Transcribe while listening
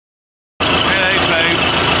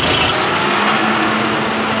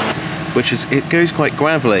which is, it goes quite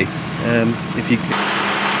gravelly. If you...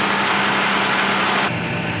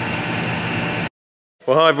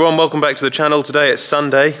 Well, hi everyone, welcome back to the channel. Today it's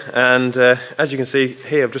Sunday, and as you can see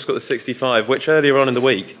here, I've just got the 65, which earlier on in the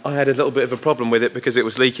week, I had a little bit of a problem with it because it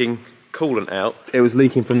was leaking coolant out. It was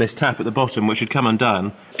leaking from this tap at the bottom, which had come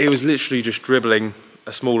undone. It was literally just dribbling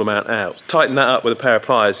a small amount out. Tightened that up with a pair of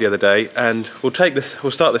pliers the other day, and we'll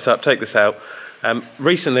start this up, take this out.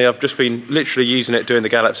 Recently I've just been literally using it, doing the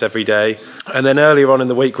gallops every day, and then earlier on in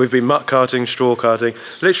the week we've been muck carting, straw carting,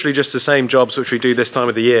 literally just the same jobs which we do this time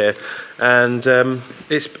of the year, and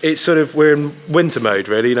it's sort of, we're in winter mode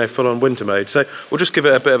really, you know, full on winter mode, so we'll just give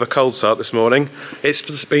it a bit of a cold start this morning.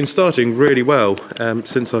 It's been starting really well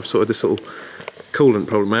since I've sorted this little coolant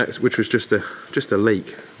problem out, which was just a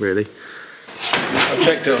leak really. I've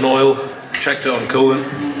checked it on oil, checked it on coolant.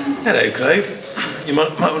 Hello Clove, you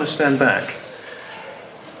might want to stand back.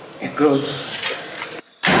 Good.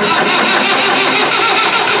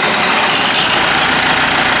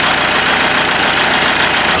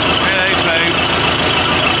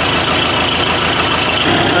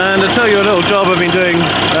 And I'll tell you a little job I've been doing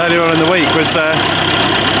earlier on in the week was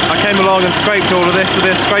I came along and scraped all of this with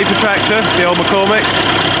this scraper tractor, the old McCormick.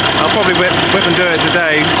 I'll probably whip and do it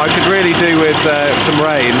today. I could really do with some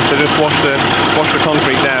rain to just wash the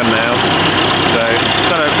concrete down now. So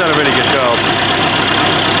done a really good job.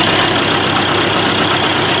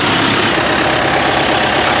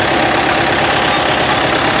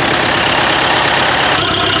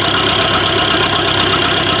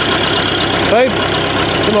 Dave,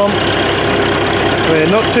 come on.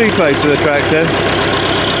 We're not too close to the tractor.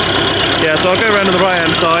 Yeah, so I'll go around on the right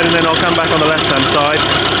hand side and then I'll come back on the left hand side.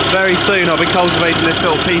 Very soon I'll be cultivating this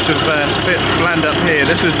little piece of land up here.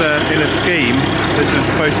 This was in a scheme. This is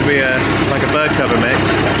supposed to be like a bird cover mix.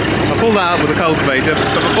 I'll pull that up with a cultivator.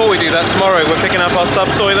 But before we do that, tomorrow we're picking up our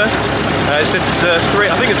subsoiler. I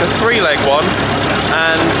think it's a 3-leg one,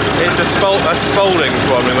 and it's a Spalding's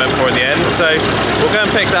one we went for in the end. So we'll go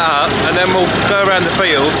and pick that up, and then we'll go around the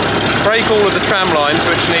fields, break all of the tram lines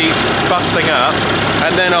which need busting up,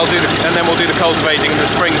 and then we'll do the cultivating in the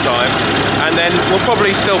springtime, and then we'll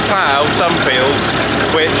probably still plough some fields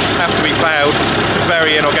which have to be ploughed to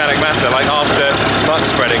bury in organic matter, like after muck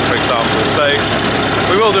spreading, for example. So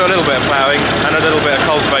we will do a little bit of ploughing and a little bit of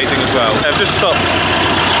cultivating as well. I've just stopped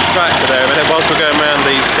the tractor there a minute whilst we're going around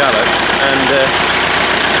these scallops, and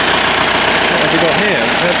what have we got here?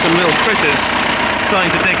 We have some little critters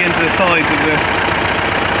starting to dig into the sides of the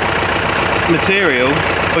material.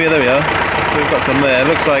 Oh yeah, there we are. We've got some there.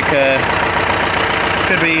 Looks like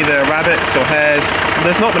could be either rabbits or hares.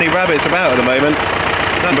 There's not many rabbits about at the moment,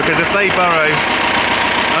 because if they burrow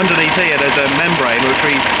underneath here, there's a membrane which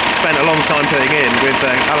we spent a long time putting in with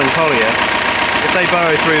Alan Collier. If they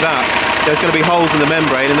burrow through that, there's going to be holes in the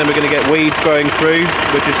membrane, and then we're going to get weeds growing through,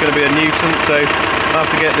 which is going to be a nuisance. So I'll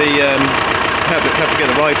have to get the have to get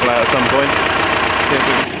the rifle out at some point.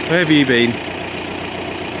 Where have you been?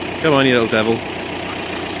 Come on, you little devil.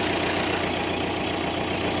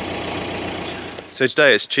 So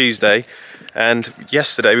today it's Tuesday, and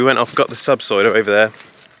yesterday we went off, got the subsoiler over there,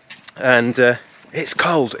 and it's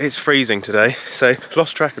cold, it's freezing today, so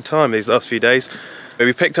lost track of time these last few days. But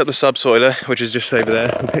we picked up the subsoiler, which is just over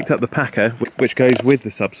there. We picked up the packer, which goes with the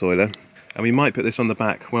subsoiler, and we might put this on the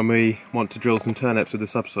back when we want to drill some turnips with the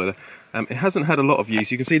subsoiler. It hasn't had a lot of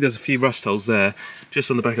use. You can see there's a few rust holes there, just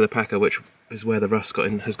on the back of the packer, which is where the rust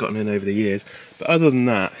has gotten in over the years. But other than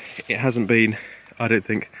that, it hasn't been, I don't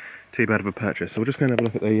think, too bad of a purchase. So we're just going to have a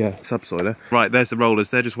look at the subsoiler. Right, there's the rollers.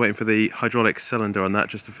 They're just waiting for the hydraulic cylinder on that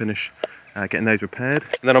just to finish getting those repaired.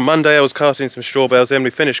 And then on Monday I was carting some straw bales in. We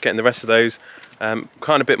finished getting the rest of those. Kind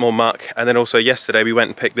of a bit more muck, and then also yesterday we went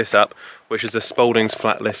and picked this up, which is a Spalding's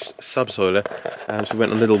flat lift subsoiler. So we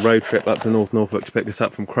went on a little road trip up to North Norfolk to pick this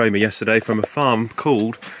up from Cromer yesterday, from a farm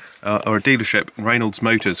called, or a dealership, Reynolds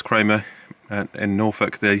Motors, Cromer in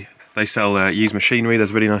Norfolk. They sell used machinery.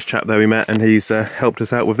 There's a really nice chap there we met, and he's helped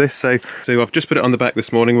us out with this. So I've just put it on the back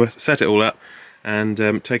this morning. We'll set it all up and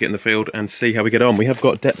take it in the field and see how we get on. We have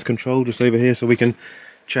got depth control just over here, so we can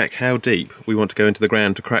check how deep we want to go into the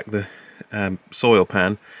ground to crack the soil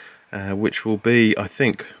pan, which will be, I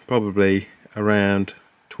think, probably around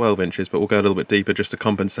 12 inches, but we'll go a little bit deeper just to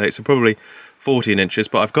compensate, so probably 14 inches.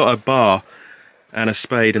 But I've got a bar and a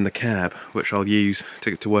spade in the cab, which I'll use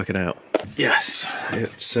to work it out. Yes,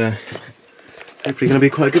 it's hopefully going to be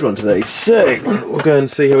quite a good one today. So we'll go and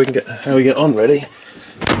see how we get on. Ready?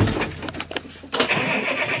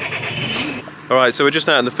 All right, so we're just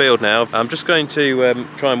out in the field now. I'm just going to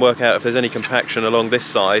try and work out if there's any compaction along this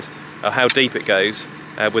side, how deep it goes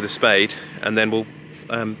with a spade, and then we'll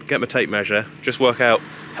get my tape measure, just work out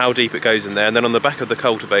how deep it goes in there, and then on the back of the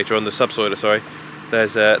cultivator, on the subsoiler, sorry,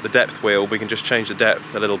 there's the depth wheel. We can just change the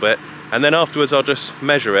depth a little bit, and then afterwards I'll just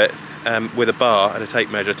measure it with a bar and a tape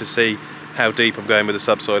measure to see how deep I'm going with the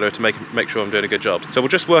subsoiler to make sure I'm doing a good job. So we'll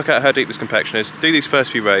just work out how deep this compaction is, do these first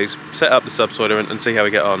few rows, set up the subsoiler and see how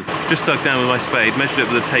we get on. Just dug down with my spade, measured it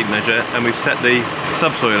with a tape measure, and we've set the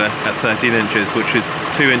subsoiler at 13 inches, which is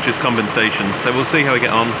 2 inches compensation. So we'll see how we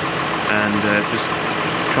get on and just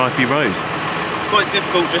try a few rows. Quite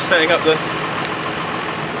difficult just setting up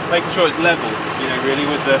making sure it's level, you know, really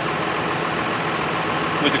with the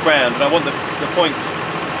ground, and I want the points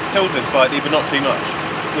tilted slightly but not too much.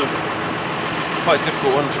 So quite a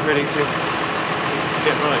difficult one to really to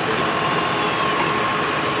get right, really.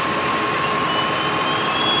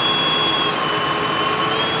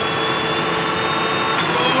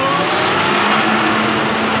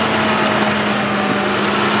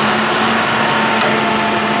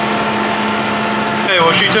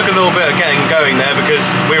 Well, she took a little bit of getting going there because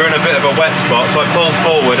we were in a bit of a wet spot, so I pulled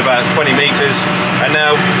forward about 20 metres, and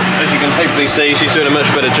now, as you can hopefully see, she's doing a much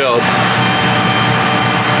better job.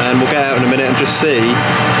 And we'll get out in a minute and just see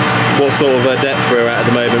what sort of depth we're at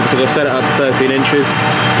the moment, because I've set it up to 13 inches.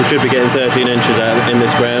 We should be getting 13 inches out in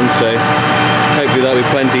this ground, so hopefully that'll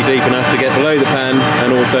be plenty deep enough to get below the pan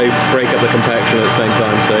and also break up the compaction at the same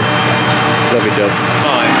time, so lovely job.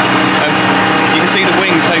 Hi. You can see the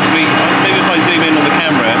wings, hopefully, maybe if I zoom in on the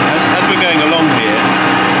camera, as we're going along here,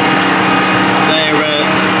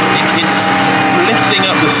 it's lifting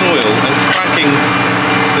up the soil and cracking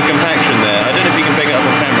the compaction there. I don't know if you can pick it up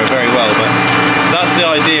on camera very well, but that's the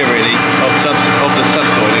idea really of the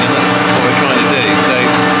subsoiling, and that's what we're trying to do. So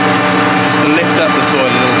just to lift up the soil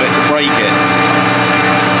a little bit to break it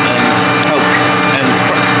and help and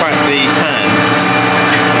crack the pan.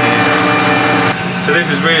 So this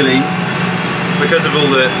is really, because of all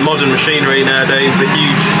the modern machinery nowadays, the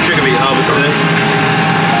huge sugar beet harvester.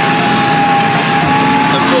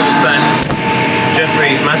 Of course, thanks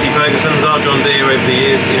Jeffrey's Massey Ferguson's, our John Deere over the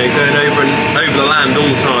years, you know, going over the land all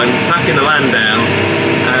the time, packing the land down,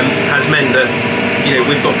 has meant that, you know,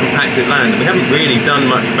 we've got compacted land, and we haven't really done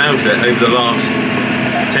much about it over the last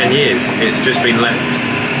 10 years. It's just been left,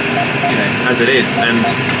 you know, as it is, and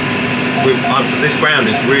this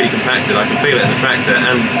ground is really compacted. I can feel it in the tractor,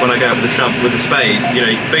 and when I go out with the spade, you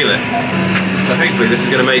know, you can feel it. So hopefully this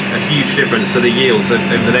is going to make a huge difference to the yields over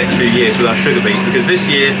the next few years with our sugar beet, because this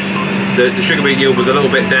year the sugar beet yield was a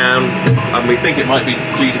little bit down, and we think it might be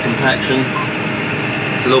due to compaction.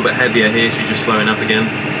 It's a little bit heavier here. She's just slowing up again.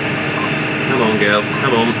 Come on, girl,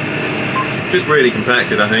 come on. Just really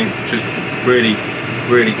compacted, I think. Just really,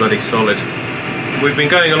 really bloody solid. We've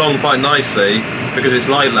been going along quite nicely because it's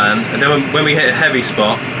light land, and then when we hit a heavy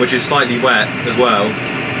spot, which is slightly wet as well,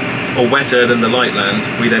 or wetter than the light land,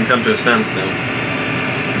 we then come to a standstill.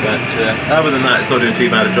 But other than that, it's not doing too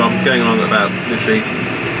bad a job. Going along at about literally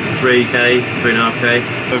 3k, 3.5k.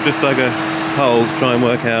 I've just dug a hole to try and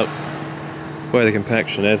work out where the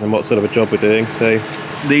compaction is and what sort of a job we're doing. So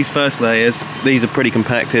these first layers, these are pretty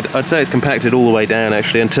compacted. I'd say it's compacted all the way down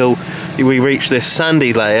actually until we reach this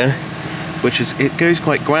sandy layer, which is, it goes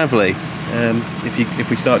quite gravelly if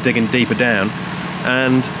we start digging deeper down,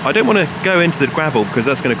 and I don't want to go into the gravel because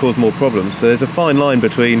that's going to cause more problems. So there's a fine line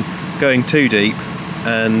between going too deep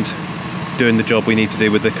and doing the job we need to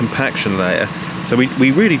do with the compaction layer. So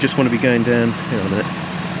we really just want to be going down, hang on a minute,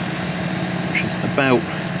 which is about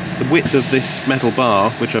the width of this metal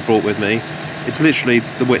bar which I brought with me. It's literally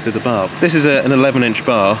the width of the bar. This is an 11-inch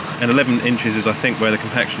bar, and 11 inches is I think where the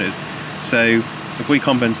compaction is. So if we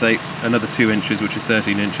compensate another 2 inches, which is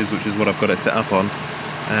 13 inches, which is what I've got it set up on,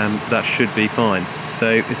 that should be fine.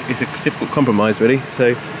 So it's a difficult compromise really.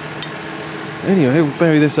 So anyway, we'll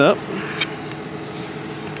bury this up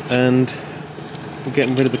and we're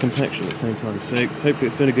getting rid of the compaction at the same time. So hopefully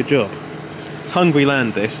it's doing a good job. It's hungry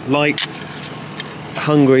land, this. Light,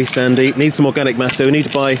 hungry, sandy. Needs some organic matter. We need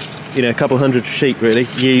to buy, you know, a couple hundred sheep really.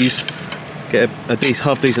 Use, get a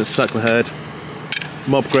half decent suckler herd,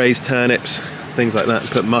 mob graze turnips, things like that,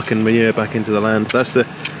 and put muck and manure back into the land. That's the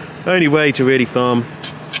only way to really farm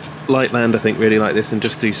light land, I think, really like this, and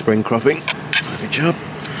just do spring cropping. Lovely job.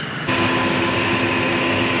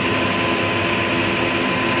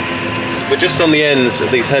 We're just on the ends of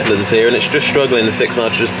these headlands here, and it's just struggling, the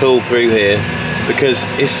 6.5 to just pull through here because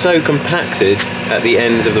it's so compacted at the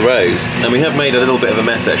ends of the rows. And we have made a little bit of a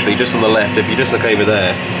mess actually, just on the left. If you just look over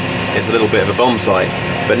there, it's a little bit of a bomb site.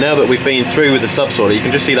 But now that we've been through with the subsoiler, you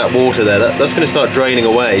can just see that water there. That's going to start draining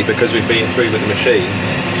away because we've been through with the machine.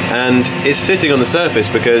 And it's sitting on the surface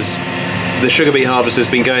because The sugar beet harvester's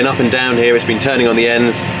been going up and down here, it's been turning on the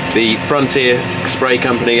ends. The Frontier spray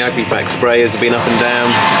company, Agrifax sprayers have been up and down.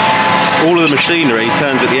 All of the machinery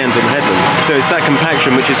turns at the ends on the headlands. So it's that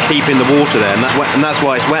compaction which is keeping the water there, and that's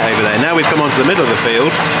why it's wet over there. Now we've come onto the middle of the field,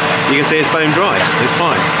 you can see it's bone dry, it's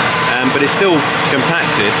fine. But it's still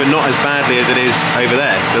compacted, but not as badly as it is over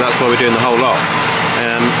there. So that's why we're doing the whole lot.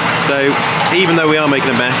 So even though we are making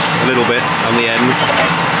a mess a little bit on the ends,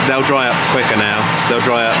 they'll dry up quicker now. They'll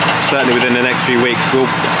dry up certainly within the next few weeks. We'll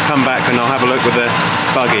come back and I'll have a look with the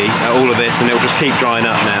buggy at all of this, and it'll just keep drying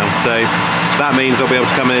up now. So that means I'll be able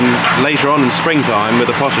to come in later on in springtime with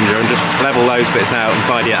the pottinger and just level those bits out and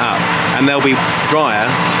tidy it up. And they'll be drier,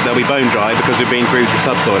 they'll be bone dry because we've been through the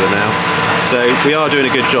subsoiler now. So we are doing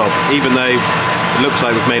a good job, even though it looks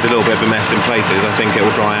like we've made a little bit of a mess in places. I think it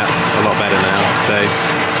will dry out a lot better now. So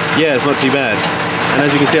yeah, it's not too bad. And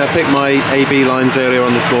as you can see, I picked my AB lines earlier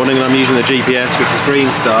on this morning, and I'm using the GPS, which is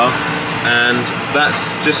Green Star, and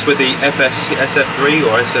that's just with the SF3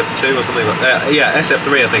 or SF2 or something like that. Yeah,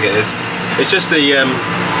 SF3 I think it is. It's just the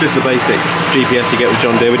basic GPS you get with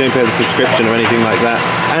John Deere. We don't pay the subscription or anything like that,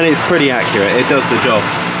 and it's pretty accurate. It does the job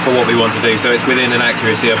for what we want to do, so it's within an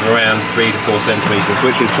accuracy of around 3 to 4 centimetres,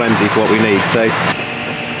 which is plenty for what we need. So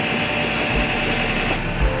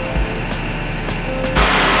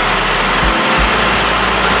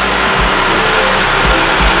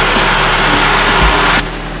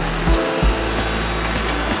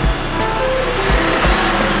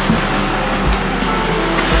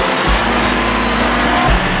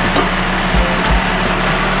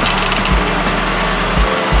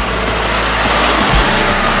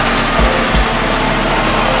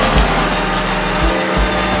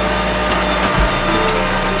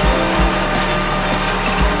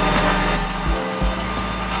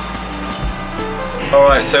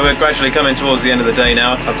Alright, so we're gradually coming towards the end of the day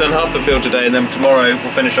now. I've done half the field today, and then tomorrow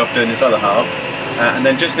we'll finish off doing this other half. And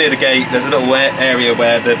then just near the gate there's a little area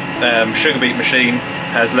where the sugar beet machine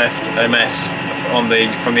has left a mess from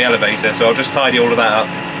the elevator, so I'll just tidy all of that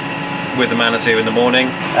up with the Manitou in the morning.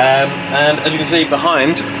 And as you can see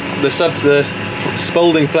behind, the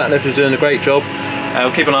Spalding flat lift is doing a great job.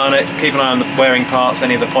 We'll keep an eye on it, keep an eye on the wearing parts,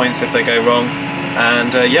 any of the points if they go wrong.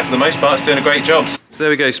 And yeah, for the most part it's doing a great job. So there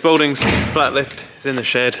we go, Spalding's flat lift is in the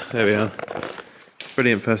shed. There we are.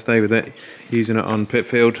 Brilliant first day with it, using it on pit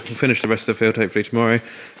field. We'll finish the rest of the field hopefully tomorrow.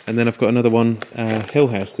 And then I've got another one, hill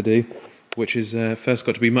house to do, which is first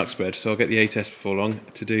got to be muck spread. So I'll get the A test before long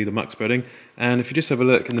to do the muck spreading. And if you just have a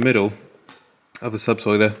look in the middle of the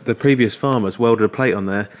subsoiler, the previous farmers welded a plate on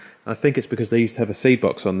there. I think it's because they used to have a seed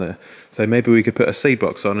box on there. So maybe we could put a seed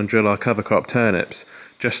box on and drill our cover crop turnips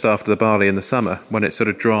just after the barley in the summer, when it's sort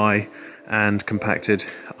of dry and compacted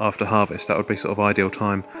after harvest. That would be sort of ideal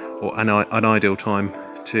time, or an ideal time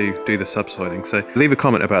to do the subsoiling. So leave a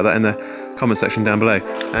comment about that in the comment section down below.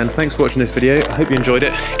 And thanks for watching this video. I hope you enjoyed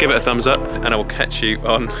it. Give it a thumbs up, and I will catch you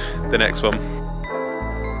on the next one.